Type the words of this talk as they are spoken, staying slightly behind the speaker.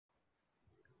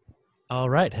All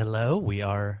right, hello. We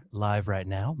are live right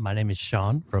now. My name is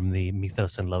Sean from the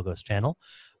Mythos and Logos channel.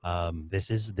 This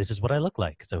is what I look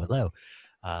like. So hello,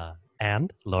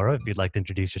 and Laura, if you'd like to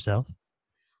introduce yourself.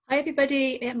 Hi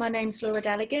everybody, my name's Laura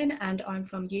Dallaghan and I'm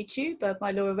from YouTube,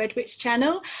 my Laura Redwitch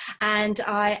channel, and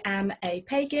I am a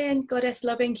pagan,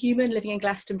 goddess-loving human living in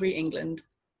Glastonbury, England.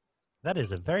 That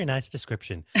is a very nice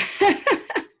description.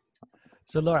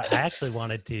 So Laura, I actually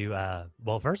wanted to,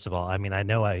 well, first of all, I mean, I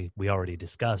know we already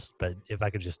discussed, but if I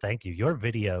could just thank you, your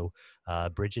video,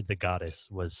 Bridget the Goddess,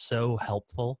 was so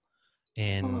helpful Oh,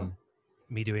 in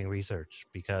me doing research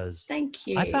because thank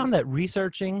I you. found that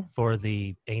researching for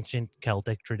the ancient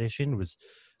Celtic tradition was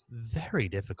very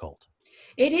difficult.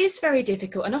 It is very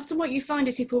difficult, and often what you find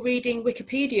is people reading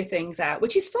Wikipedia things out,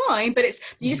 which is fine, but you're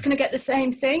just Mhm. going to get the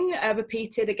same thing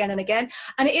repeated again and again,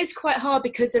 and it is quite hard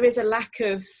because there is a lack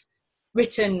of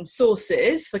written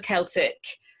sources for Celtic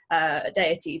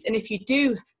deities, and if you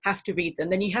do have to read them,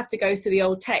 then you have to go through the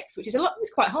old text, which is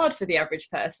it's quite hard for the average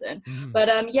person. Mhm.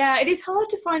 But yeah, it is hard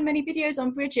to find many videos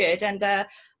on Bridget, and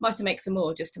might have to make some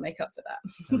more just to make up for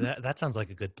that. That sounds like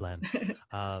a good plan.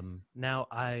 Now,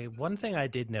 I one thing I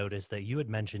did notice that you had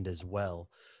mentioned as well,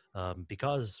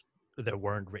 because there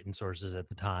weren't written sources at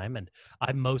the time, and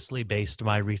I mostly based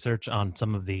my research on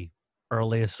some of the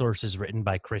earliest sources written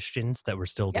by Christians that were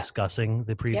still Yeah, discussing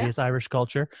the yeah. previous Irish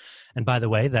culture. And by the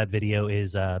way, that video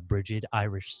is Bridget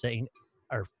Irish Saint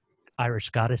or Irish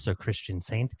Goddess or Christian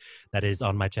Saint that is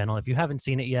on my channel. If you haven't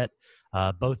seen it yet,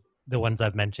 both the ones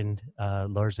I've mentioned,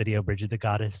 Laura's video, Bridget the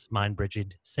Goddess, mine,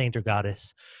 Bridget, Saint or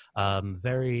Goddess.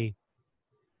 Very,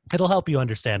 it'll help you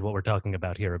understand what we're talking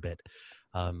about here a bit.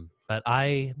 But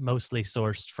I mostly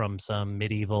sourced from some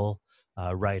medieval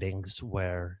writings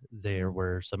where there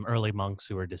were some early monks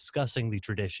who were discussing the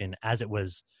tradition as it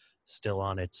was still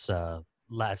on its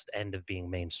last end of being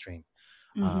mainstream.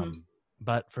 Mm-hmm. Um,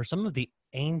 but for some of the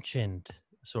ancient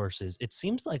sources, it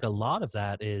seems like a lot of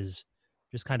that is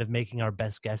just kind of making our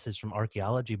best guesses from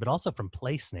archaeology, but also from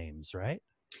place names, right?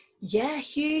 Yeah,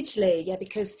 hugely. Yeah,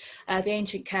 because the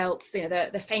ancient Celts,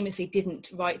 they famously didn't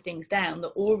write things down. The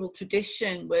oral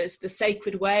tradition was the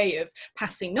sacred way of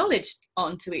passing knowledge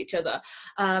on to each other,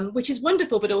 which is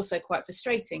wonderful, but also quite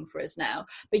frustrating for us now.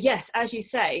 But yes, as you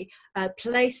say,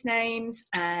 place names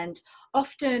and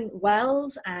often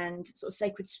wells and sort of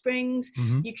sacred springs,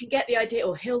 Hmm. you can get the idea,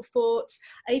 or hill forts,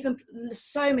 even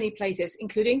so many places,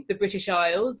 including the British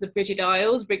Isles, the Brigid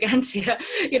Isles, Brigantia.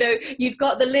 You've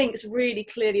got the links really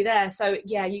clearly there. So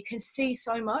yeah, you can see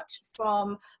so much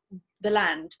from the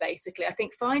land, basically. I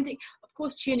think finding, of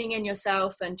course, tuning in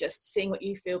yourself and just seeing what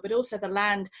you feel, but also the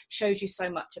land shows you so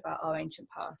much about our ancient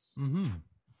past. Hmm.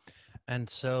 And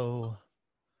so,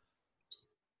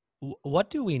 what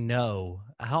do we know?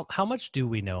 How much do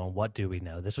we know, and what do we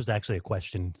know? This was actually a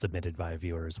question submitted by a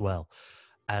viewer as well,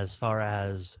 as far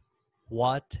as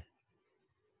what.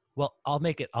 Well,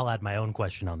 I'll add my own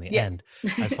question on the Yeah. end,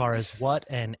 as far as what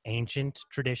an ancient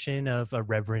tradition of a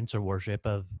reverence or worship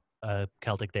of a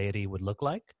Celtic deity would look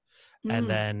like, and Mm,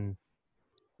 then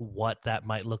what that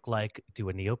might look like to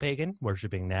a neo-pagan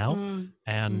worshiping now, mm,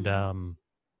 and mm.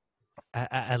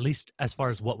 at least as far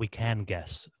as what we can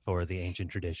guess for the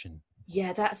ancient tradition.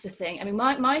 Yeah, that's the thing. I mean,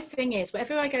 my thing is,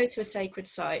 whenever I go to a sacred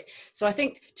site, so I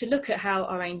think to look at how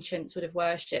our ancients would have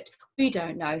worshipped, we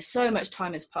don't know. So much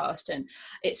time has passed, and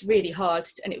it's really hard.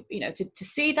 To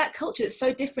see that culture that's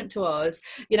so different to ours,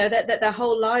 that their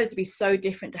whole lives would be so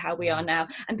different to how we are Mhm. now.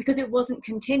 And because it wasn't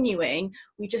continuing,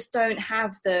 we just don't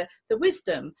have the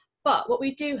wisdom. But what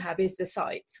we do have is the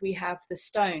sites. We have the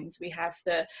stones. We have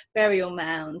the burial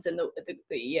mounds and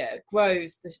the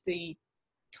groves. The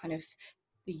kind of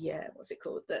what's it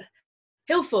called, the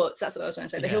hill forts. That's what I was trying to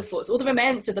say, the hill Yes. forts, all the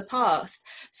remnants of the past.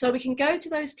 So we can go to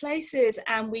those places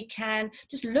and we can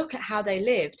just look at how they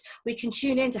lived. We can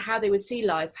tune into how they would see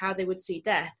life, how they would see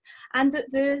death, and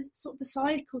the sort of the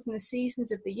cycles and the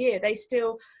seasons of the year, they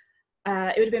still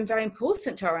it would have been very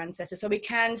important to our ancestors. So we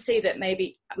can see that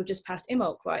maybe we've just passed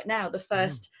Imbolc right now, the Hmm.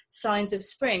 first signs of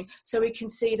spring. So we can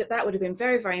see that would have been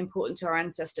very, very important to our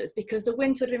ancestors because the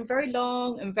winter would have been very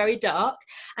long and very dark.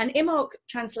 And Imbolc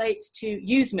translates to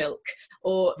use milk,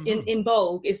 or Hmm. in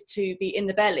Bolg is to be in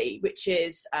the belly, which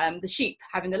is the sheep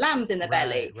having the lambs in the Right.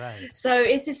 belly. Right. So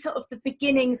it's this sort of the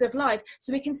beginnings of life.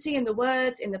 So we can see in the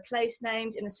words, in the place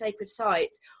names, in the sacred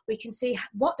sites, we can see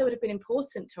what would have been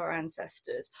important to our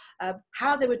ancestors,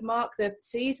 how they would mark the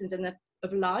seasons and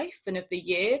of life and of the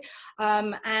year,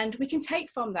 and we can take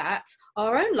from that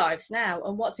our own lives now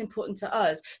and what's important to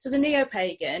us. So as a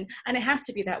neo-pagan, and it has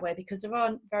to be that way because there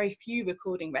aren't very few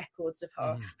recording records of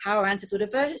Hmm. how our ancestors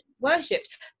would have worshipped,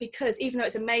 because even though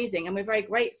it's amazing and we're very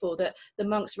grateful that the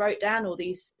monks wrote down all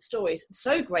these stories, I'm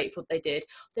so grateful they did,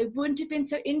 they wouldn't have been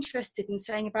so interested in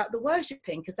saying about the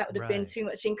worshipping, because that would have been too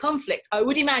much in conflict. I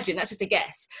would imagine, that's just a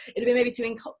guess, it'd have been maybe too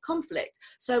in conflict.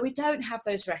 So we don't have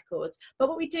those records, but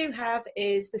what we do have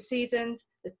is the seasons,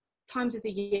 the times of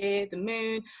the year, the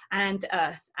moon and the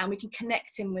earth, and we can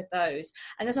connect in with those.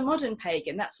 And as a modern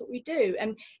pagan, that's what we do.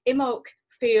 And Imbolc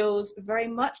feels very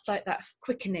much like that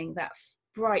quickening, that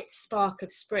bright spark of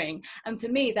spring. And for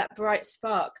me, that bright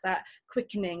spark, that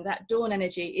quickening, that dawn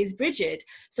energy is Brigid.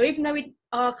 So even though we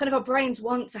are kind of, our brains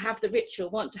want to have the ritual,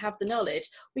 want to have the knowledge,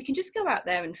 we can just go out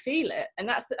there and feel it. And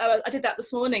that's I did that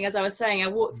this morning. As I was saying, I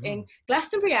walked in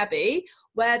Glastonbury Abbey,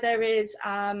 where there is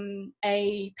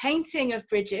a painting of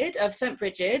Brigid, of St.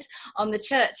 Brigid, on the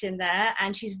church in there,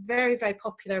 and she's very, very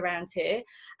popular around here.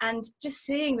 And just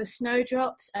seeing the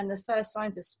snowdrops and the first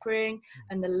signs of spring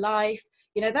and the life,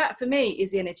 you know, that for me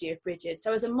is the energy of Brigid.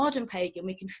 So as a modern pagan,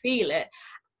 we can feel it.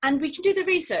 And we can do the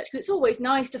research, because it's always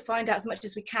nice to find out as much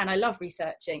as we can. I love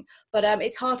researching, but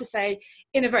it's hard to say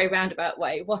in a very roundabout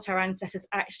way what our ancestors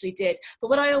actually did. But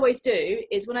what I always do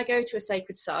is, when I go to a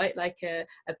sacred site, like a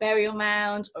burial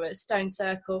mound or a stone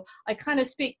circle, I kind of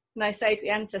speak and I say to the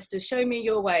ancestors, show me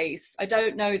your ways. I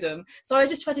don't know them. So I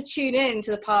just try to tune in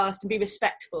to the past and be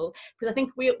respectful, because I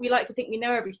think we like to think we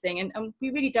know everything, and we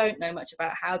really don't know much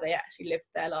about how they actually lived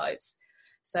their lives.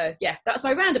 So yeah, that's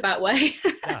my roundabout way.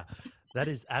 Yeah. That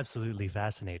is absolutely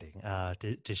fascinating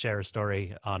to share a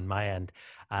story on my end.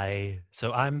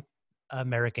 So I'm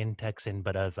American Texan,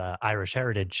 but of Irish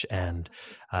heritage, and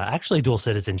actually dual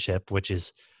citizenship, which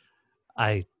is,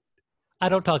 I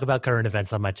don't talk about current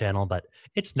events on my channel, but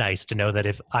it's nice to know that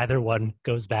if either one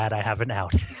goes bad, I have an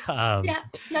out. Yeah,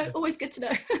 no, always good to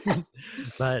know.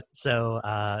 But so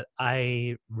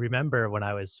I remember when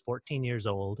I was 14 years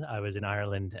old, I was in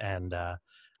Ireland, and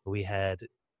we had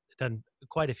done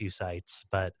quite a few sites,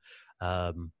 but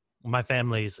my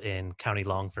family's in County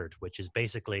Longford, which is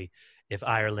basically, if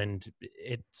Ireland,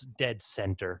 it's dead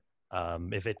center.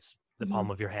 If it's the palm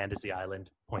of your hand is the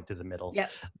island, point to the middle,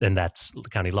 then that's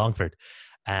County Longford.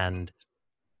 And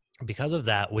because of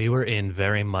that, we were in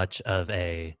very much of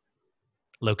a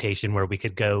location where we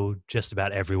could go just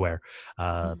about everywhere.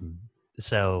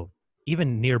 So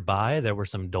even nearby, there were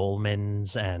some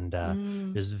dolmens,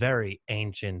 and there's very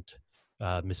ancient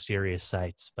mysterious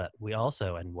sites. But we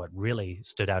also, and what really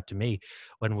stood out to me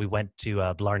when we went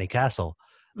to Blarney Castle,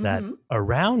 that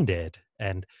around it,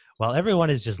 and while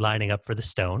everyone is just lining up for the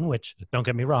stone, which, don't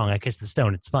get me wrong, I kiss the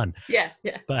stone, it's fun. Yeah.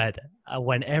 But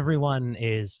when everyone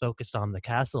is focused on the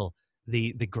castle,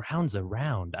 the grounds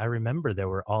around, I remember there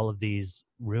were all of these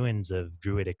ruins of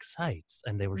druidic sites,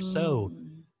 and they were so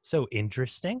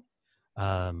interesting.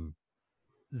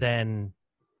 Then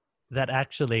that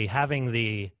actually having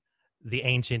the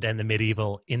ancient and the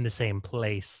medieval in the same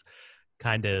place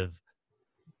kind of,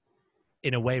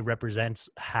 in a way,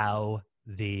 represents how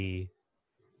the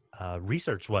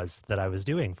research was that I was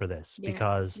doing for this,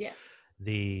 because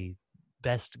the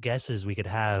best guesses we could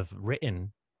have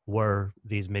written were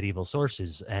these medieval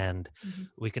sources. And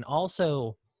we can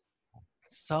also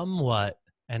somewhat,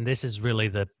 and this is really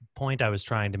the point I was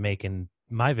trying to make in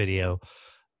my video,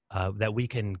 that we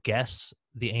can guess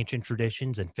the ancient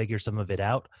traditions and figure some of it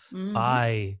out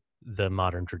by the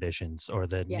modern traditions or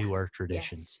the newer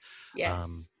traditions.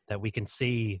 Yes. That we can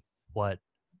see what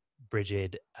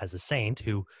Brigid, as a saint,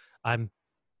 who I'm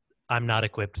not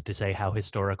equipped to say how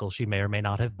historical she may or may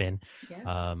not have been.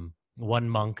 One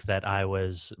monk that I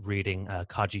was reading,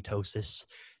 Cogitosis,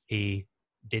 he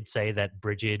did say that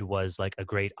Brigid was like a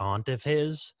great aunt of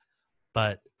his,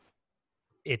 but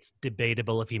it's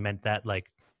debatable if he meant that like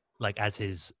as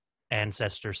his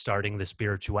ancestor starting the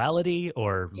spirituality,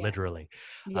 or literally.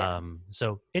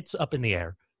 So it's up in the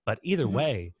air. But either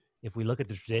way, if we look at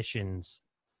the traditions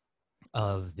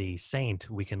of the saint,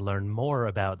 we can learn more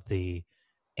about the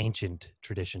ancient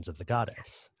traditions of the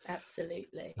goddess.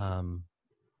 Absolutely.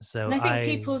 So and I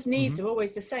think people's needs are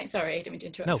always the same. Sorry, I didn't mean to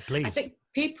interrupt. No, please. I think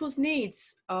people's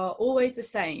needs are always the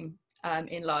same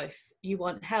in life. You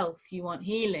want health, you want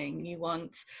healing, you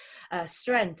want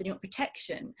strength, and you want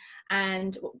protection.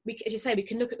 And we, as you say, we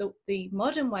can look at the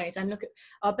modern ways and look at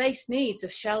our base needs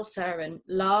of shelter and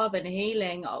love and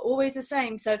healing are always the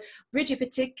same. So Brigid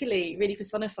particularly really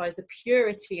personifies the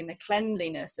purity and the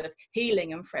cleanliness of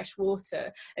healing and fresh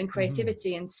water and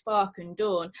creativity and spark and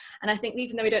dawn. And I think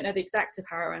even though we don't know the exact of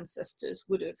how our ancestors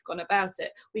would have gone about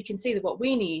it, we can see that what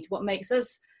we need, what makes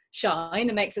us shine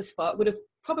and makes us spark, would have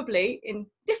probably in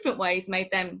different ways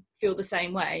made them feel the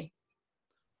same way.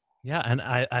 Yeah, and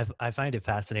I find it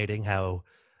fascinating how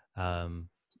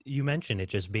you mentioned it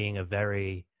just being a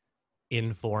very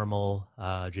informal,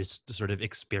 just sort of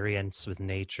experience with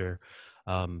nature,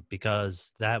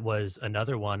 because that was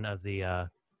another one of the,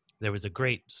 there was a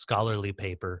great scholarly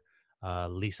paper,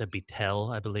 Lisa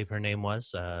Beatell, I believe her name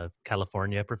was,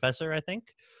 California professor, I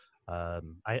think.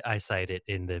 I cite it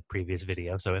in the previous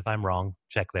video, so if I'm wrong,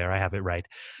 check there, I have it right.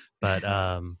 But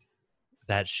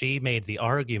that she made the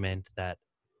argument that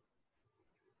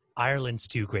Ireland's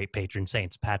two great patron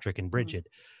saints, Patrick and Bridget,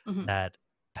 Mm-hmm. that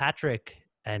Patrick,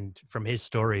 and from his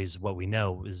stories, what we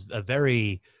know, is a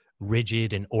very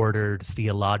rigid and ordered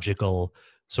theological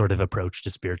sort of approach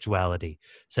to spirituality,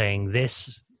 saying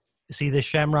this, see this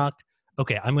shamrock?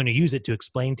 Okay, I'm going to use it to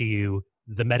explain to you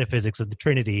the metaphysics of the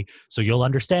Trinity so you'll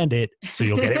understand it, so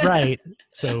you'll get it right,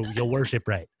 so you'll worship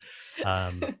right.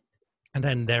 And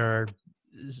then there are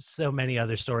so many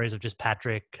other stories of just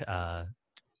Patrick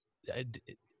and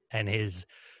his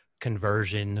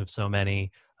conversion of so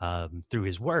many through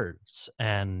his words.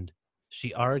 And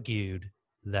she argued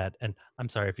that, and I'm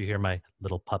sorry if you hear my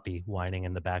little puppy whining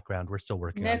in the background. We're still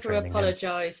working on Never training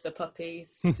apologize for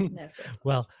puppies. Never.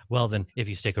 well, then if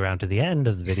you stick around to the end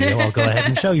of the video, I'll go ahead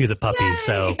and show you the puppy. Yay!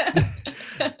 So,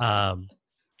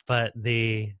 but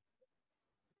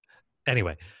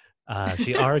anyway,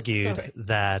 she argued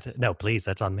that, no, please,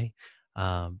 that's on me.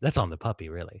 That's on the puppy,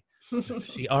 really.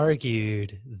 She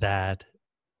argued that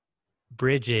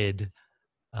Bridget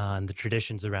and the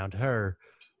traditions around her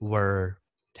were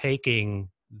taking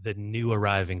the new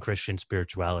arriving Christian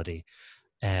spirituality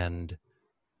and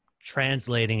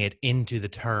translating it into the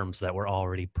terms that were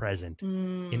already present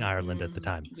in Ireland at the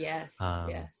time. Yes,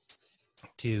 yes.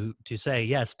 To say,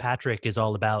 yes, Patrick is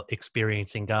all about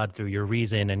experiencing God through your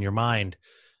reason and your mind,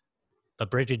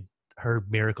 but Bridget, her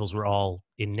miracles were all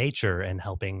in nature and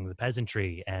helping the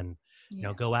peasantry and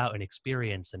go out and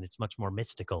experience, and it's much more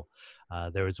mystical.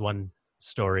 There was one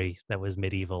story that was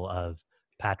medieval of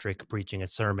Patrick preaching a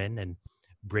sermon, and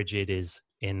Bridget is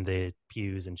in the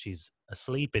pews and she's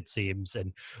asleep, it seems.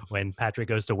 And when Patrick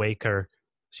goes to wake her,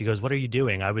 she goes, "What are you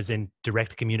doing? I was in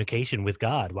direct communication with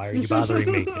God. Why are you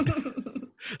bothering me?"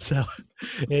 So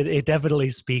it definitely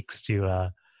speaks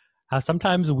to how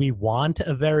sometimes we want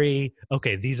a very,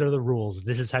 okay, these are the rules,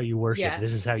 this is how you worship,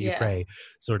 this is how you pray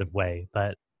sort of way,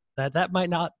 but that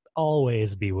might not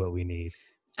always be what we need.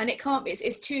 And it can't be,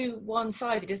 it's too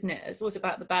one-sided, isn't it? It's always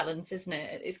about the balance, isn't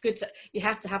it? It's good to, you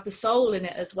have to have the soul in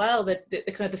it as well, the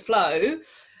kind of the flow,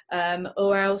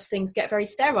 or else things get very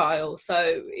sterile.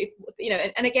 So if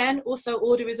and again, also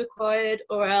order is required,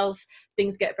 or else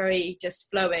things get very just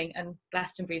flowing, and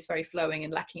Glastonbury is very flowing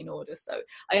and lacking in order. So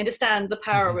I understand the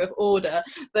power of order,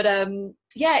 but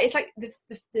it's like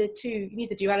the two, you need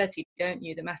the duality, don't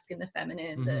you? The masculine, the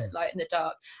feminine, the light and the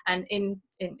dark, and in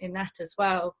that as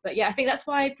well. But yeah, I think that's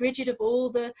why Bridget, of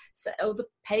all the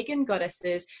pagan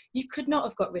goddesses, you could not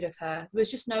have got rid of her. There was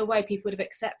just no way people would have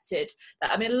accepted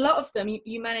that. I mean, a lot of them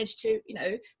you managed to,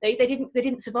 they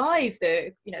didn't survive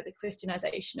the the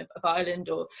Christianization of Ireland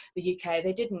or the UK.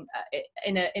 They didn't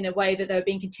in a way that they were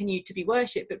being continued to be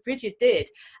worshipped, but Bridget did,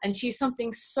 and she's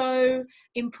something so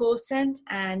important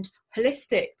and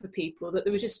holistic for people that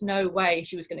there was just no way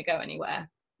she was going to go anywhere.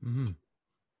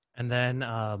 And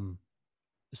then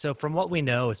so from what we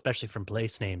know, especially from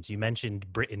place names, you mentioned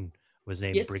Britain was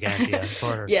named Brigantia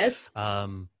for her. Yes.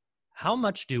 How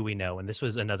much do we know, and this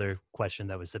was another question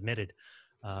that was submitted,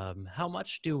 how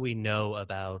much do we know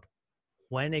about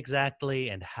when exactly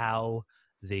and how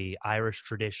the Irish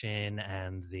tradition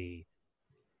and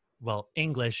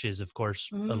English is, of course,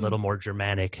 a little more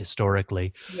Germanic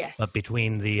historically. Yes. But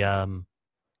between the,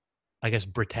 I guess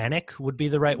Britannic would be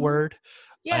the right word.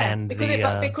 Yeah, and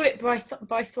they call it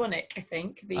Brythonic, I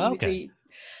think. I'm probably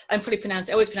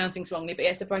always pronouncing things wrongly, but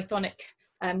yes, the Brythonic,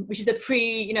 which is the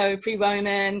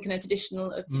pre-Roman kind of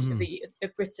traditional of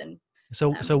Britain.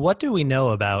 So what do we know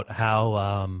about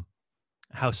how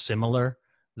similar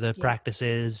the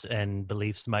practices and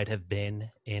beliefs might have been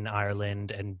in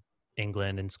Ireland and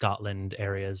England and Scotland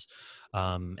areas,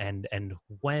 and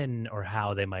when or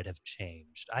how they might have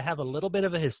changed? I have a little bit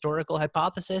of a historical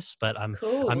hypothesis, but I'm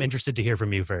interested to hear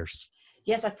from you first.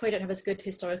 Yes, I probably don't have as good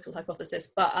historical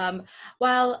hypothesis, but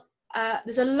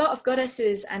there's a lot of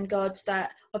goddesses and gods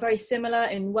that are very similar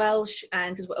in Welsh,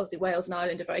 and because obviously Wales and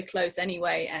Ireland are very close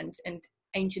anyway, and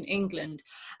ancient England.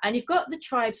 And you've got the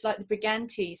tribes like the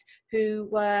Brigantes, who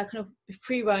were kind of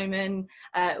pre-Roman,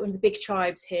 one of the big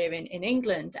tribes here in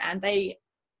England, and they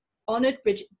honoured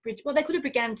they called it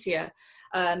Brigantia,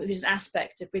 which is an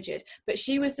aspect of Brigid. But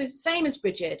she was the same as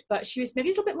Brigid, but she was maybe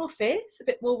a little bit more fierce, a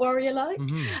bit more warrior-like,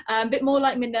 a bit more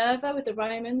like Minerva with the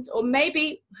Romans, or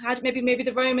maybe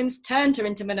the Romans turned her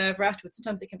into Minerva afterwards.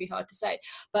 Sometimes it can be hard to say.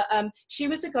 But she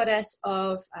was a goddess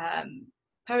of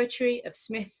poetry, of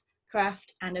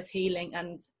smithcraft, and of healing,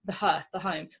 and the hearth, the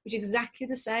home, which is exactly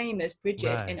the same as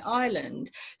Brigid in Ireland.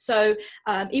 So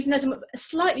even there's a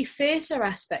slightly fiercer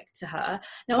aspect to her.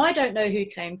 Now, I don't know who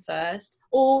came first,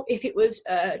 or if it was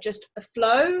just a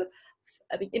flow,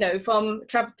 from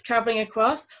traveling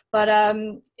across, but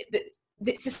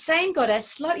it's the same goddess,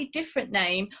 slightly different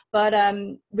name, but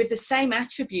with the same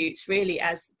attributes really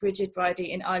as Brigid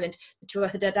Bridie in Ireland, the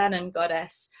Tuatha De Danann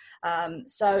goddess.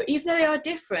 So even though they are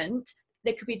different,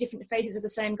 there could be different phases of the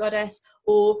same goddess,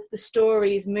 or the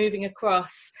stories moving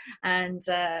across and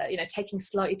taking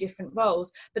slightly different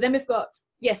roles. But then we've got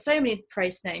so many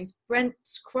place names.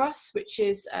 Brent's Cross, which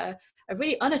is a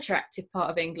really unattractive part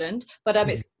of England, but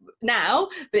it's now,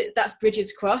 but that's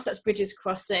Brigid's Cross, that's Brigid's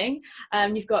Crossing.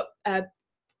 You've got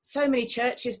so many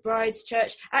churches. Bride's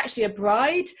Church, actually a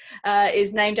bride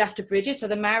is named after Brigid, so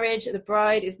the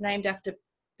bride is named after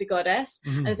the goddess.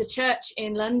 And there's a church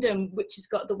in London which has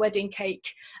got the wedding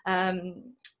cake,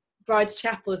 Bride's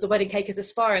Chapel as the wedding cake as a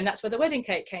spire, and that's where the wedding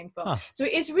cake came from. So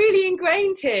it is really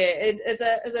ingrained here as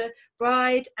a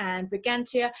bride and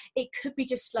Brigantia. It could be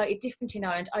just slightly different in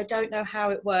Ireland. I don't know how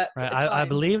it works at the time. I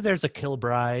believe there's a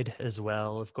Kilbride as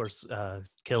well, of course.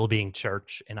 Kill being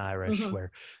church in Irish, where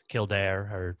Kildare,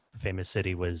 her famous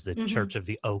city, was the Church of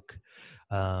the Oak.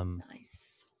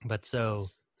 Nice. But so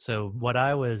what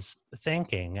I was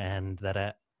thinking, and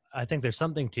that I think there's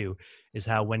something to, is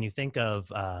how when you think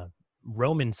of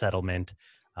Roman settlement,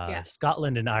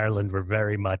 Scotland and Ireland were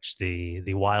very much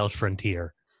the wild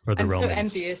frontier for the Romans. I'm so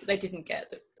envious they didn't get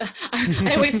them.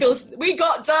 I always feel we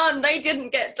got done, they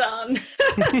didn't get done.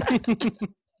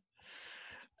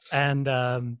 And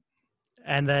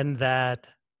then that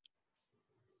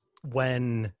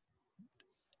when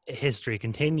history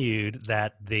continued,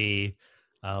 that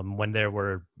when there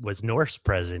was Norse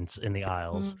presence in the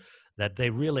Isles, that they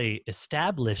really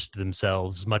established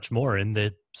themselves much more in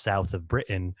the south of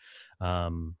Britain.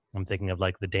 I'm thinking of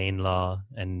like the Danelaw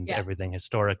and everything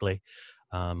historically.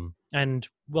 And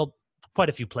well, quite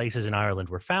a few places in Ireland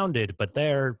were founded, but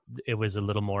there it was a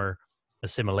little more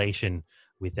assimilation,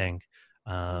 we think,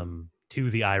 to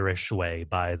the Irish way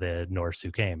by the Norse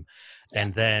who came.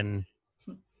 And then,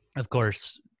 of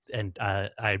course, and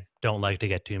I don't like to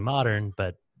get too modern,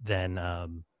 but then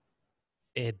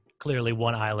it clearly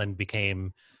one island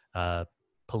became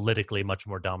politically much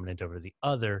more dominant over the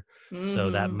other.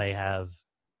 So that may have,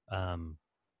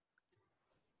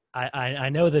 I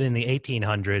know that in the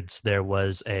 1800s, there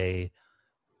was a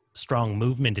strong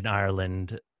movement in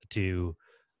Ireland to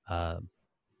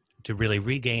really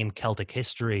regain Celtic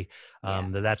history.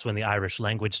 That's when the Irish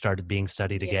language started being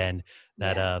studied again.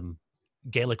 That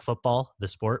Gaelic football, the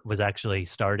sport, was actually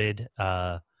started.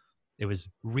 It was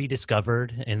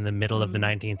rediscovered in the middle of the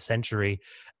 19th century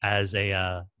as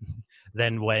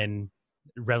then when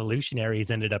revolutionaries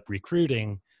ended up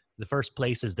recruiting, the first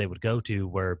places they would go to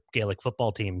were Gaelic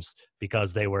football teams,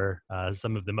 because they were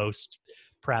some of the most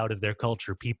proud of their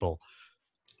culture people.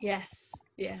 Yes.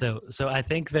 So I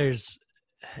think there's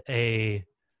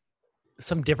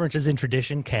some differences in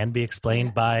tradition can be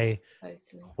explained by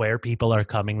where people are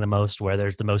coming the most, where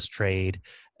there's the most trade,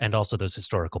 and also those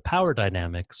historical power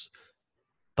dynamics.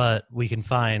 But we can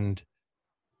find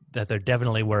that there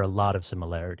definitely were a lot of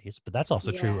similarities, but that's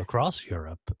also true across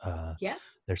Europe.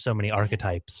 There's so many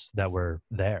archetypes that were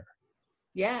there.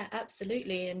 Yeah,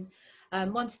 absolutely.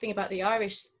 And one thing about the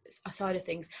Irish side of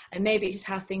things, and maybe it's just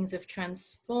how things have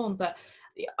transformed, but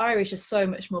the Irish are so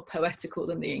much more poetical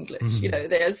than the English.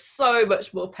 They're so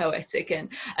much more poetic,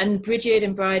 and Brigid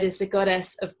and Bride is the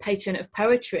goddess of patron of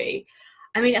poetry.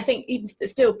 I mean, I think even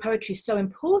still poetry is so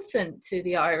important to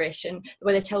the Irish, and the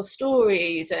way they tell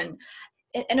stories, and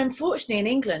unfortunately in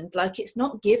England, like, it's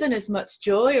not given as much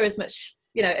joy or as much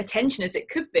attention as it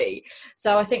could be.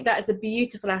 So I think that is a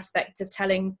beautiful aspect of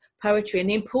telling poetry and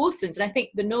the importance. And I think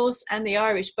the Norse and the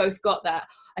Irish both got that.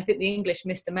 I think the English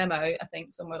missed the memo, I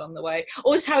think, somewhere along the way,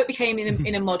 or just how it became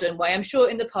in a modern way. I'm sure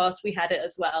in the past we had it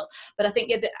as well. But I think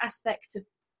the aspect of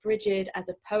Brigid as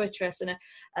a poetress and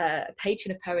a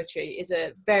patron of poetry is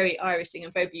a very Irish thing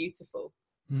and very beautiful.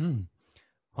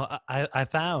 Well, I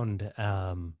found,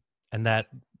 and that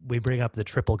we bring up the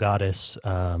triple goddess,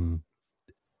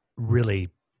 really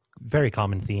very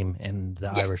common theme in the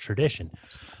Irish tradition.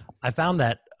 I found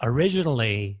that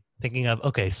originally thinking of,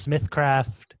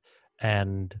 smithcraft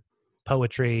and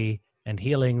poetry and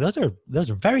healing, those are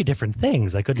very different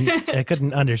things. I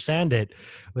couldn't understand it.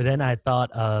 But then I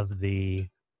thought of the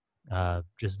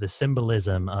just the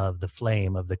symbolism of the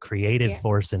flame, of the creative Yeah.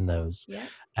 force in those. Yeah.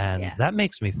 And Yeah. that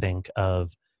makes me think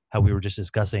of how we were just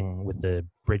discussing with the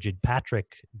Bridget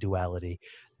Patrick duality,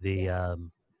 the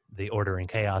order and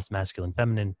chaos, masculine,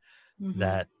 feminine,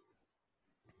 that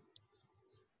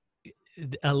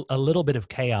a little bit of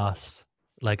chaos,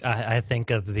 like I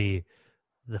think of the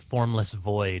formless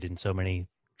void in so many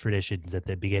traditions at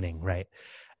the beginning, right?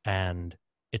 And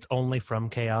it's only from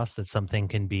chaos that something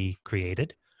can be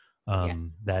created.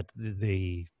 That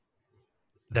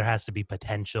there has to be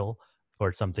potential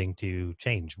for something to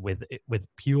change. With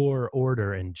pure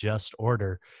order and just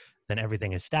order, then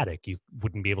everything is static. You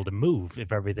wouldn't be able to move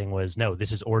if everything was, no,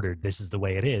 this is ordered, this is the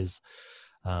way it is.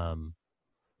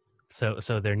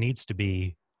 So there needs to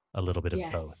be a little bit of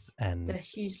both, Yes, and there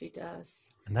hugely does.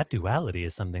 and that duality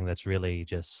is something that's really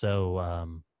just so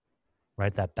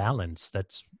right, that balance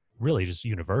that's really just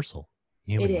universal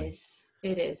humanly.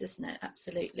 It is, isn't it?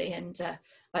 Absolutely. And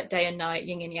like day and night,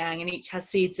 yin and yang, and each has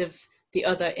seeds of the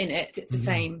other in it. It's the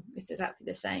same. It's exactly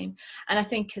the same. And I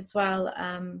think as well,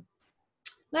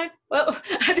 no, well,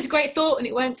 I had this great thought and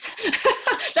it went.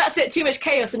 That's it, too much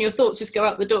chaos and your thoughts just go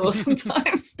out the door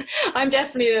sometimes. I'm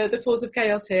definitely the force of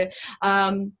chaos here.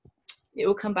 It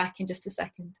will come back in just a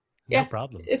second. No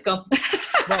problem. It's gone.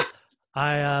 Well,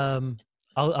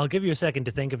 I'll give you a second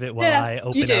to think of it while I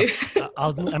open up.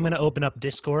 I'm going to open up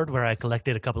Discord where I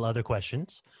collected a couple other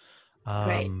questions.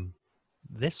 Great.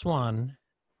 This one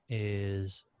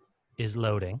is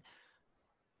loading.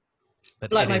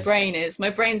 But like my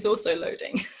brain's also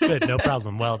loading. Good, no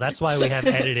problem. Well, that's why we have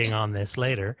editing on this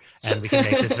later, and we can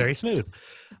make this very smooth.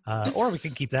 Or we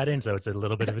can keep that in so it's a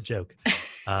little bit of a joke.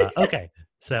 Okay,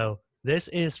 so this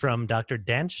is from Dr.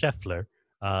 Dan Scheffler.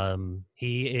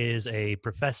 He is a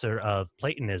professor of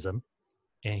Platonism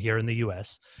here in the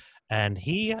U.S., and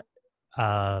he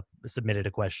submitted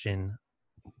a question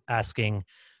asking,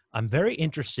 I'm very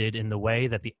interested in the way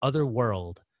that the other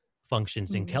world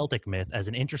functions in Celtic myth as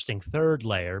an interesting third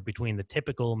layer between the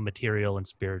typical material and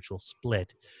spiritual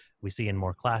split we see in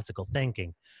more classical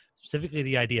thinking. Specifically,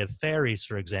 the idea of fairies,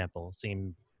 for example,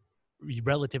 seem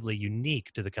relatively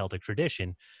unique to the Celtic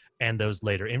tradition and those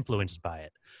later influenced by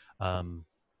it.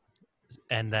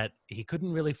 And that he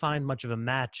couldn't really find much of a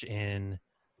match in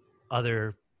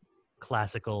other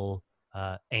classical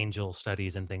angel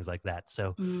studies and things like that.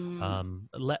 So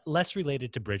less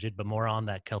related to Bridget, but more on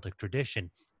that Celtic tradition.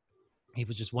 He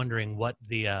was just wondering what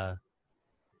the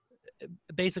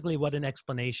basically what an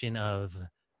explanation of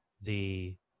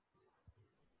the,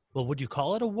 well, would you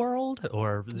call it a world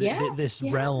or this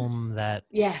realm that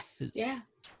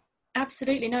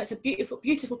absolutely. No, it's a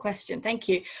beautiful question. Thank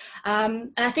you.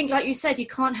 And I think, like you said, you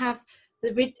can't have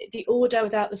the order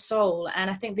without the soul. And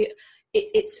I think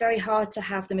it's very hard to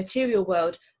have the material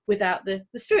world without the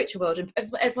spiritual world. And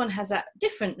everyone has that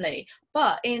differently.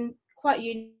 But in quite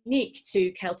unique to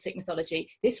Celtic mythology,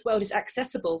 this world is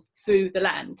accessible through the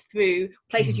land, through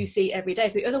places you see every day.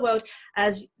 So the other world,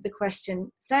 as the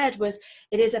question said,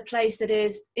 it is a place that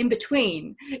is in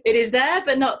between. It is there,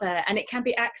 but not there. And it can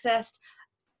be accessed,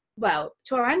 well,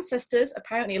 to our ancestors,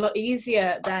 apparently a lot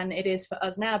easier than it is for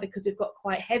us now, because we've got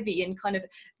quite heavy and kind of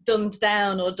dumbed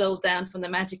down or dulled down from the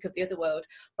magic of the other world.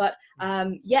 But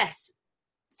yes,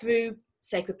 through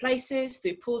sacred places,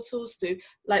 through portals, through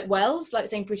like wells, like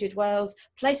St. Bridget Wells,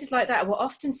 places like that were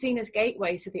often seen as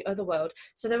gateways to the other world.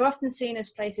 So they're often seen as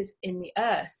places in the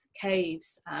earth,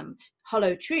 caves,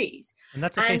 hollow trees. And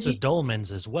that's the case with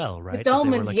dolmens as well, right? The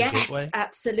dolmens, yes,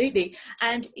 absolutely.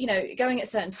 And, going at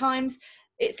certain times,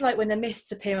 it's like when the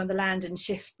mists appear on the land and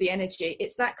shift the energy.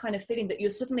 It's that kind of feeling that you're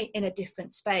suddenly in a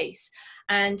different space.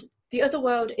 And the other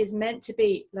world is meant to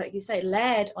be, like you say,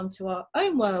 layered onto our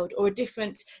own world, or a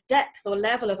different depth or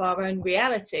level of our own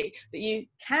reality that you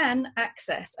can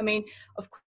access. I mean, of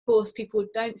course, people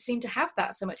don't seem to have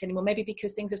that so much anymore, maybe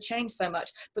because things have changed so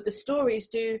much. But the stories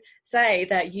do say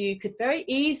that you could very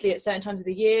easily, at certain times of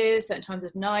the year, certain times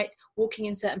of night, walking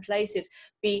in certain places,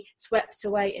 be swept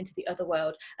away into the other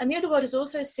world. And the other world is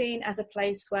also seen as a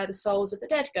place where the souls of the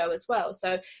dead go as well.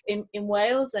 So in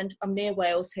Wales, and I'm near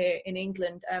Wales here in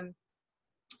England,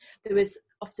 there was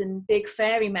often big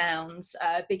fairy mounds,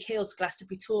 big hills,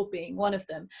 Glastonbury Tor being one of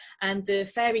them. And the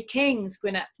fairy kings,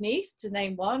 Gwyn ap Nudd, to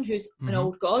name one, who's an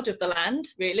old god of the land,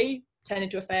 really, turned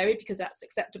into a fairy because that's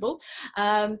acceptable.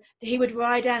 He would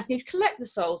ride out and he'd collect the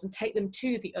souls and take them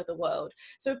to the other world.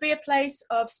 So it would be a place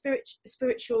of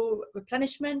spiritual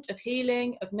replenishment, of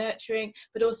healing, of nurturing,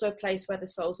 but also a place where the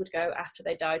souls would go after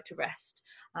they died to rest.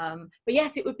 But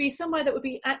yes, it would be somewhere that would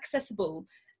be accessible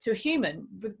to a human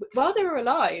while they were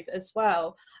alive as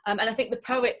well. And I think the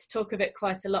poets talk of it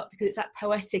quite a lot because it's that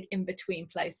poetic in-between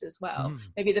place as well. Mhm.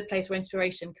 Maybe the place where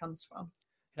inspiration comes from.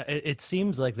 It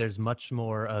seems like there's much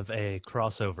more of a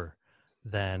crossover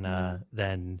Mm.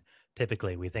 than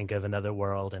typically we think of another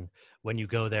world, and when you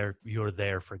go there, you're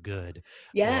there for good,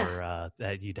 Yeah. or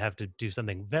that you'd have to do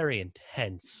something very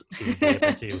intense to be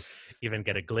able to even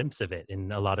get a glimpse of it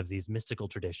in a lot of these mystical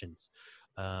traditions.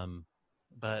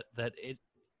 But that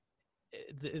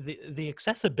the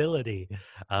accessibility,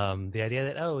 the idea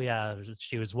that, oh yeah,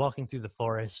 she was walking through the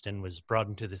forest and was brought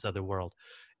into this other world,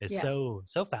 is Yeah.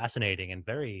 so fascinating and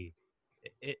very,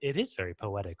 it is very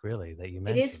poetic, really, that you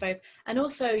It is mentioned. very, and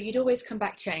also you'd always come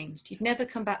back changed. You'd never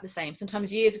come back the same.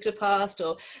 Sometimes years could have passed,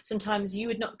 or sometimes you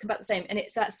would not come back the same. And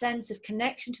it's that sense of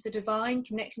connection to the divine,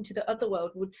 connection to the other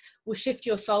world will shift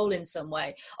your soul in some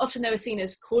way. Often they were seen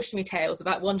as cautionary tales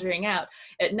about wandering out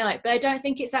at night, but I don't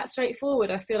think it's that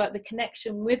straightforward. I feel like the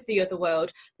connection with the other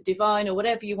world, the divine, or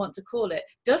whatever you want to call it,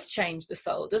 does change the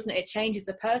soul, doesn't it? It changes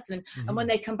the person. And when Mhm.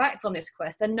 they come back from this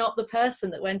quest, they're not the person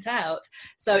that went out.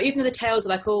 So even though the tales are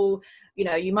like, oh, you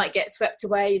know, you might get swept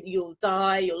away, you'll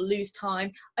die, you'll lose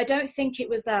time, I don't think it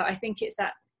was that. I think it's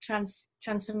that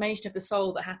transformation of the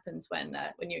soul that happens when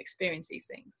you experience these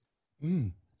things.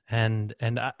 Mm.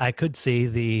 And I could see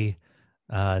the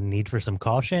need for some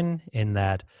caution in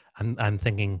that. I'm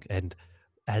thinking, and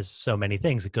as so many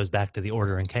things, it goes back to the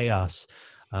order and chaos.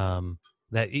 Um,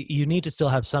 that you need to still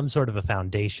have some sort of a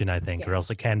foundation, I think, or else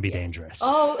it Yes, can be yes. dangerous.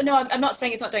 Oh no, I'm not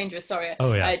saying it's not dangerous. Sorry,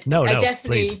 Oh yeah, no, I no,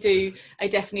 definitely please. do. I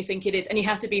definitely think it is, and you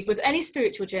have to be with any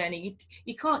spiritual journey.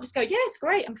 You can't just go, yeah, it's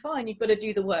great, I'm fine. You've got to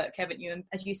do the work, haven't you? And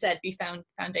as you said, be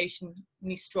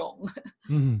foundationally strong.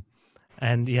 Mhm.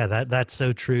 And yeah, that's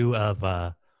so true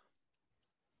of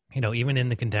even in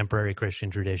the contemporary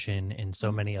Christian tradition, in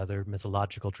so Mm. many other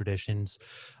mythological traditions,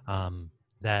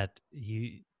 that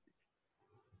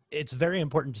it's very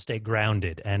important to stay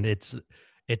grounded, and it's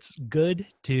good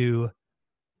to.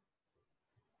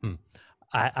 Hmm,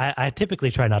 I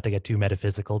typically try not to get too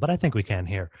metaphysical, but I think we can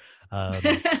here.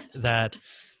 That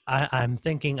I'm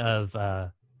thinking of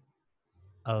the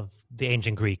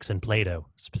ancient Greeks and Plato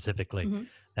specifically, Mhm.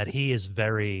 that he is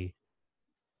very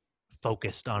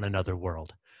focused on another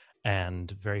world and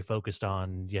very focused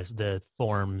on, yes, the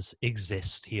forms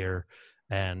exist here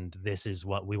and this is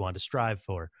what we want to strive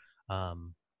for.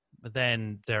 But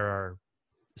then there are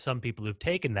some people who've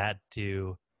taken that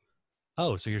to,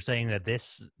 oh, so you're saying that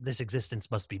this existence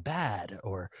must be bad,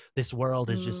 or this world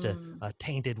is just Mm. a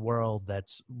tainted world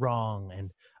that's wrong.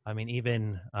 And I mean,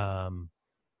 even I'm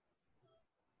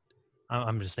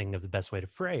just thinking of the best way to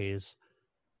phrase.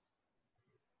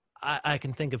 I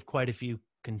can think of quite a few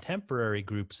contemporary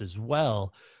groups as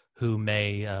well who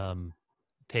may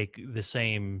take the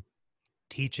same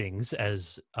teachings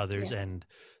as others, Yeah. and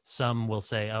some will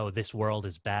say, oh, this world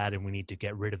is bad and we need to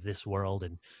get rid of this world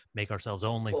and make ourselves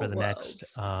only for Or the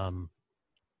next. worlds.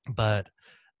 But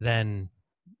then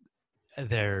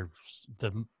there's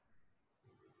the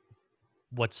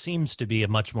what seems to be a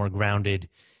much more grounded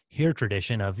here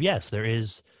tradition of, yes, there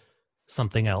is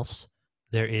something else,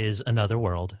 there is another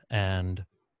world, and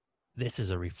this is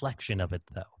a reflection of it,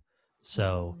 though.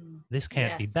 So Mm. this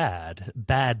can't be Yes. bad.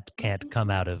 Bad can't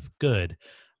come out of good.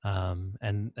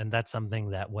 And that's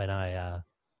something that when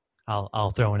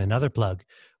I'll throw in another plug.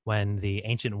 When the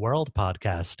Ancient World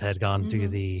podcast had gone through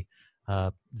Hmm.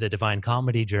 the Divine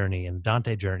Comedy journey and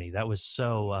Dante journey, that was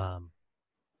so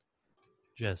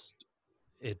just,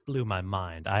 it blew my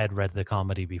mind. I had read the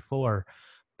comedy before,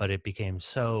 but it became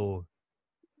so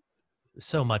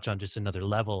much on just another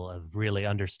level of really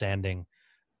understanding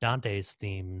Dante's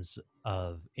themes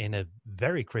of, in a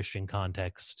very Christian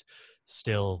context,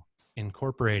 still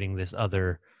incorporating this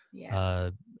other Yeah.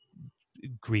 uh,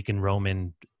 Greek and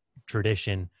Roman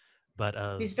tradition, but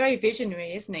of, He's very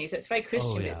visionary, isn't he? So it's very oh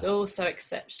Christian, but it's yeah. also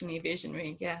exceptionally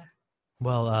visionary. Yeah.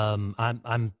 Well,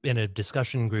 I'm in a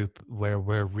discussion group where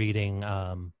we're reading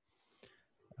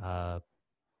uh,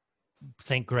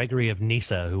 Saint Gregory of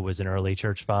Nyssa, who was an early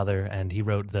church father, and he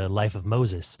wrote the Life of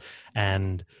Moses. Okay.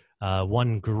 And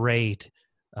one great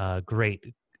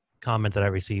comment that I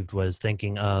received was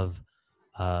thinking of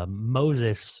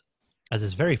Moses as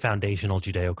this very foundational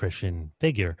Judeo-Christian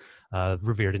figure,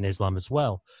 revered in Islam as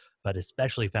well, but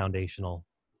especially foundational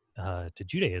to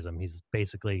Judaism. He's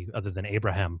basically, other than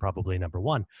Abraham, probably number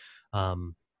one.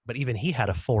 But even he had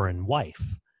a foreign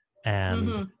wife, and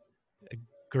Hmm.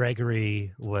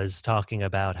 Gregory was talking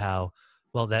about how,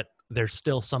 well, that there's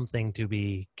still something to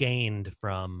be gained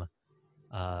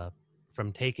uh,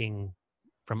 from taking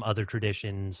from other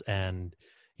traditions and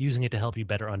using it to help you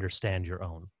better understand your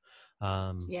own.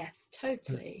 Yes,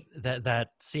 totally. That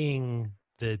seeing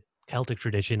the Celtic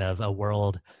tradition of a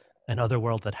world, another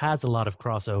world that has a lot of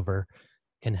crossover,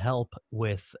 can help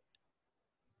with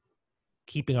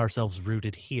keeping ourselves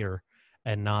rooted here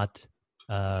and not,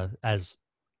 as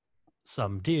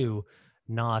some do,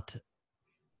 not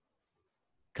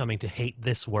coming to hate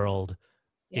this world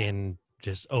Yeah. in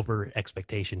just over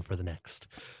expectation for the next.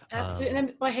 Absolutely. And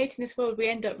then by hating this world, we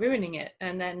end up ruining it.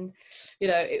 And then,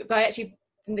 by actually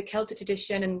in the Celtic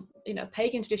tradition and,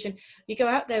 pagan tradition, you go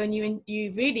out there and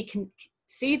you really can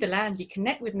see the land, you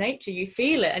connect with nature, you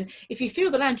feel it. And if you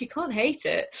feel the land, you can't hate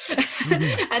it.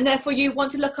 Mm-hmm. And therefore you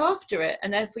want to look after it,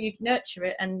 and therefore you nurture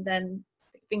it, and then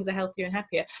things are healthier and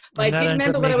happier. But I And that did ends up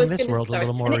remember what I making was this going to, world a sorry.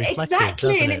 little more And reflective, exactly.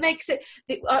 doesn't And it it? makes it,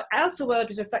 our outer world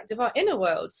is reflective of our inner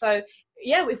world. So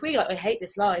yeah, if we I hate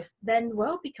this life, then the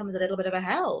world becomes a little bit of a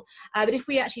hell. But if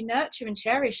we actually nurture and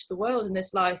cherish the world and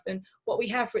this life and what we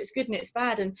have for its good and its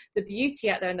bad and the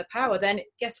beauty out there and the power, then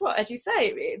guess what? As you say,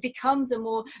 it becomes a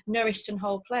more nourished and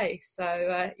whole place.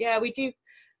 So yeah, we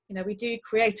do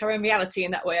create our own reality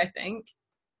in that way, I think.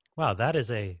 Wow, that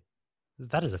is a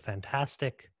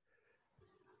fantastic.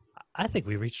 I think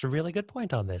we reached a really good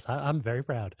point on this. I'm very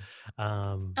proud.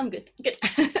 I'm good. Good.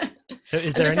 So, is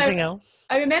And there just anything else?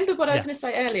 I remembered what I was Yeah. going to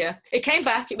say earlier. It came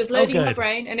back. It was Oh, loading in my good.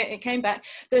 brain, and it came back.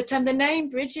 The name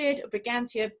Brigid,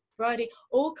 Brigantia, Bridie,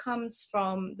 all comes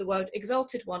from the word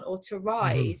exalted one, or to Mm-hmm.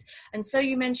 rise. And so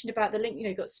you mentioned about the link,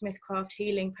 you've got Smithcraft,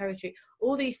 healing, poetry,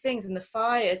 all these things, and the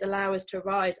fires allow us to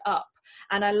rise up.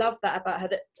 And I love that about her.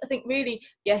 That I think really,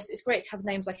 yes, it's great to have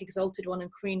names like Exalted One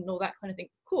and Queen and all that kind of thing,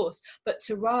 of course. But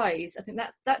to rise, I think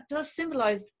that does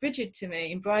symbolize Brigid to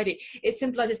me in Bridie. It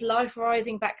symbolizes life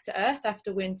rising back to earth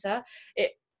after winter.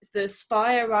 It's the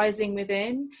fire rising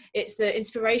within. It's the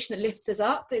inspiration that lifts us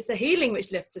up. It's the healing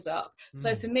which lifts us up.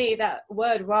 So for me, that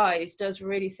word rise does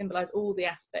really symbolize all the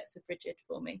aspects of Brigid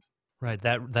for me. Right.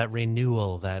 That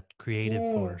renewal, that creative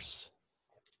Mm. force.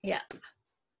 Yeah.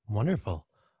 Wonderful.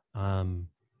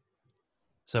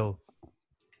 So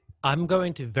I'm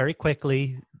going to very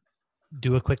quickly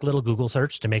do a quick little Google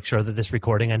search to make sure that this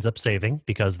recording ends up saving,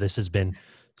 because this has been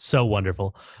so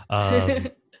wonderful.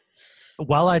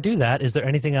 While I do that, is there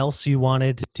anything else you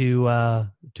wanted to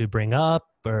bring up,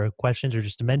 or questions, or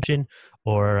just to mention,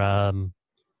 or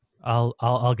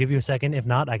I'll give you a second. If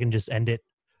not, I can just end it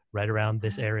right around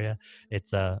this area.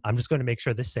 It's I'm just going to make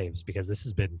sure this saves, because this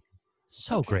has been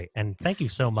so Okay. great, and thank you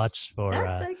so much for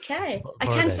That's okay. I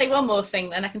for can this. say one more thing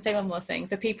then. I can say one more thing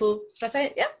for people. Should I say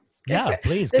it? Yeah. Go Yeah, for it.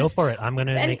 please go for it. I'm going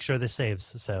to make sure this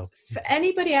saves. So For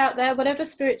anybody out there, whatever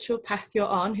spiritual path you're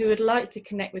on, who would like to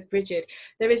connect with Brigid,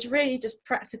 there is really just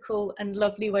practical and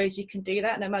lovely ways you can do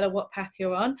that, no matter what path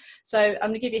you're on. So I'm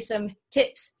going to give you some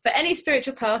tips for any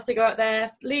spiritual path to go out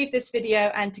there, leave this video,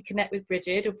 and to connect with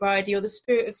Brigid or Bridie or the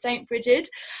spirit of Saint Brigid.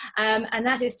 And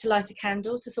that is to light a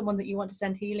candle to someone that you want to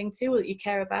send healing to or that you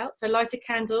care about. So light a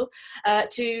candle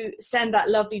to send that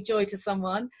lovely joy to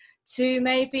someone. To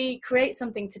maybe create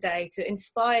something today, to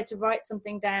inspire, to write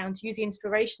something down, to use the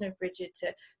inspiration of Brigid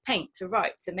to paint, to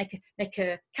write, to make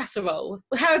a casserole,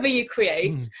 however you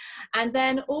create. And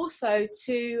then also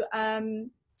to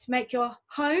make your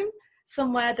home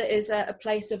somewhere that is a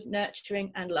place of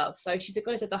nurturing and love. So she's a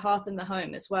goddess of the hearth and the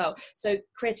home as well. So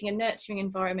creating a nurturing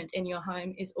environment in your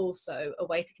home is also a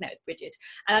way to connect with Brigid.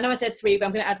 And I know I said 3, but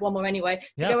I'm going to add one more anyway.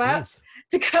 To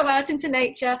go out into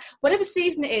nature, whatever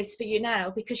season it is for you now,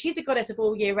 because she's a goddess of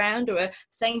all year round, or a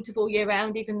saint of all year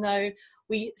round, even though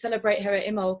we celebrate her at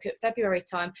Imbolc at February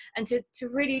time, and to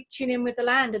really tune in with the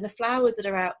land and the flowers that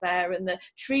are out there and the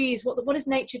trees. What is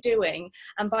nature doing?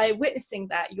 And by witnessing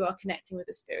that, you are connecting with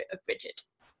the spirit of Brigid.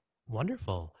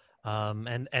 wonderful.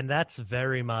 And that's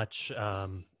very much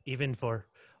even for.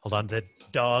 Hold on, the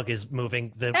dog is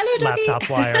moving the laptop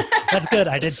wire. That's good.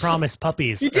 I did promise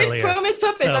puppies. You did earlier. promise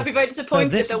puppies. I'd be very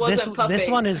disappointed if there wasn't puppies. This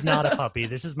one is not a puppy.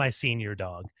 This is my senior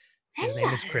dog. His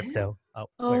name is Crypto.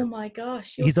 Oh my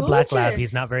gosh, he's a black lab.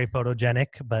 He's not very photogenic,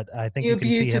 but I think you can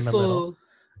see him a little.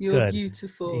 You're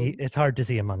beautiful. It's hard to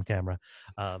see him on camera,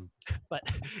 but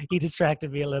he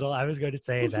distracted me a little. I was going to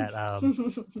say that,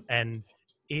 and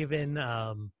even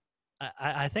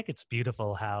I think it's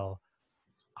beautiful how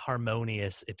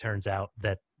harmonious it turns out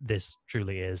that this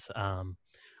truly is.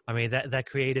 I mean, that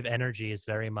creative energy is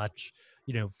very much,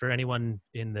 for anyone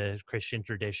in the Christian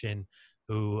tradition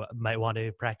who might want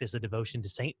to practice a devotion to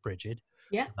Saint Brigid.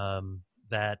 Yeah.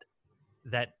 That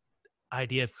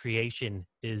idea of creation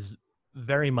is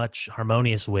very much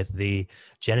harmonious with the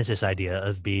Genesis idea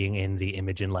of being in the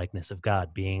image and likeness of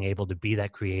God, being able to be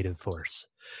that creative force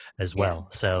as well.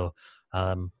 Yeah. So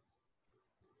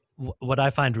what I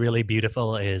find really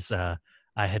beautiful is I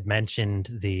had mentioned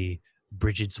the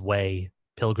Bridget's Way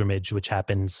pilgrimage, which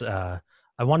happens, I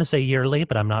want to say yearly,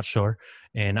 but I'm not sure,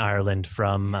 in Ireland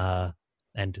from,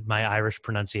 and my Irish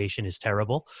pronunciation is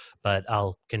terrible, but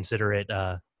I'll consider it,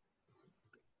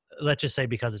 let's just say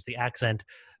because it's the accent,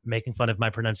 making fun of my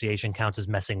pronunciation counts as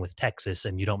messing with Texas,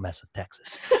 and you don't mess with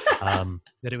Texas.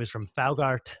 That it was from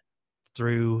Faughart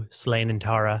through Slane and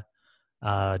Tara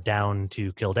down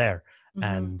to Kildare,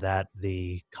 and that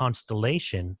the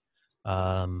constellation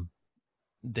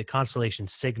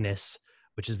Cygnus,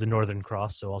 which is the Northern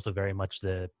Cross, so also very much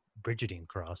the Brigidine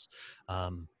Cross,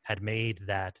 had made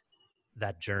that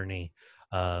journey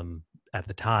at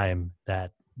the time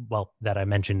that I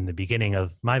mentioned in the beginning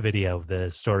of my video, the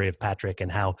story of Patrick,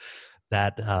 and how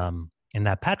that in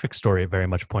that Patrick story, it very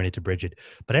much pointed to Bridget.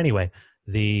 But anyway,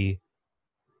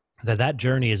 that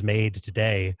journey is made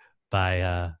today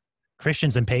by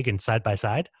Christians and pagans side by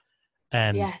side.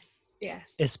 And yes.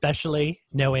 Especially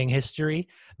knowing history,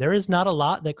 there is not a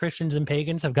lot that Christians and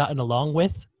pagans have gotten along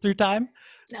with through time,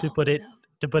 to put it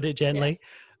gently.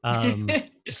 Yeah.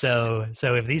 So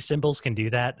if these symbols can do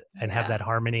that and have that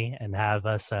harmony and have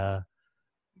us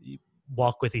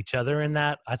walk with each other in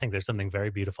that, I think there's something very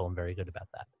beautiful and very good about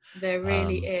that. There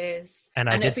really is. And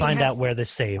I did find out where this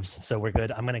saves, so we're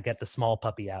good. I'm going to get the small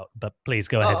puppy out, but please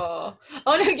go ahead. Oh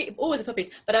no, always the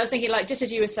puppies. But I was thinking, like, just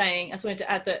as you were saying, I just wanted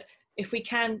to add that if we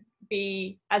can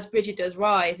be, as Bridget does,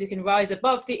 we can rise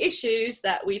above the issues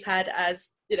that we've had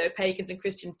as, pagans and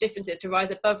Christians differences. To rise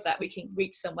above that, we can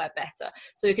reach somewhere better.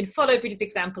 So we can follow Bridget's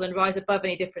example and rise above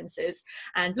any differences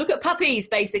and look at puppies,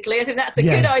 basically. I think that's a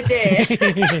good idea.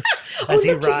 As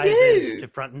he rises to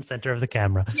front and center of the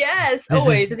camera. Yes,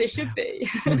 always, as it should be.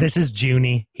 This is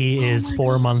Junie. He is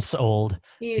 4 months old.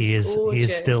 He is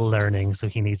still learning, so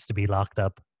he needs to be locked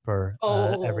up for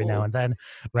every now and then.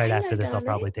 After this, darling. I'll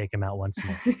probably take him out once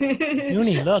more.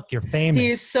 Junie, look, you're famous. He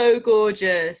is so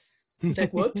gorgeous. He's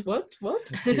like, what?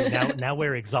 now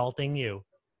we're exalting you.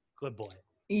 Good boy.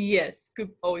 Yes, good,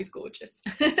 always gorgeous.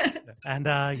 And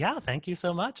thank you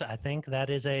so much. I think that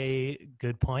is a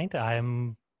good point.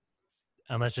 Unless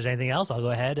there's anything else, I'll go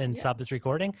ahead and stop this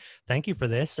recording. Thank you for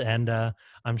this. And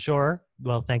I'm sure,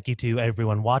 thank you to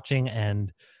everyone watching.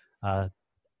 And I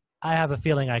have a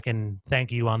feeling I can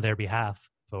thank you on their behalf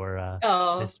for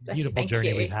this beautiful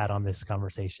journey we've had on this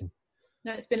conversation.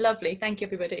 No, it's been lovely. Thank you,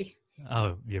 everybody.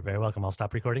 Oh, you're very welcome. I'll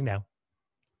stop recording now.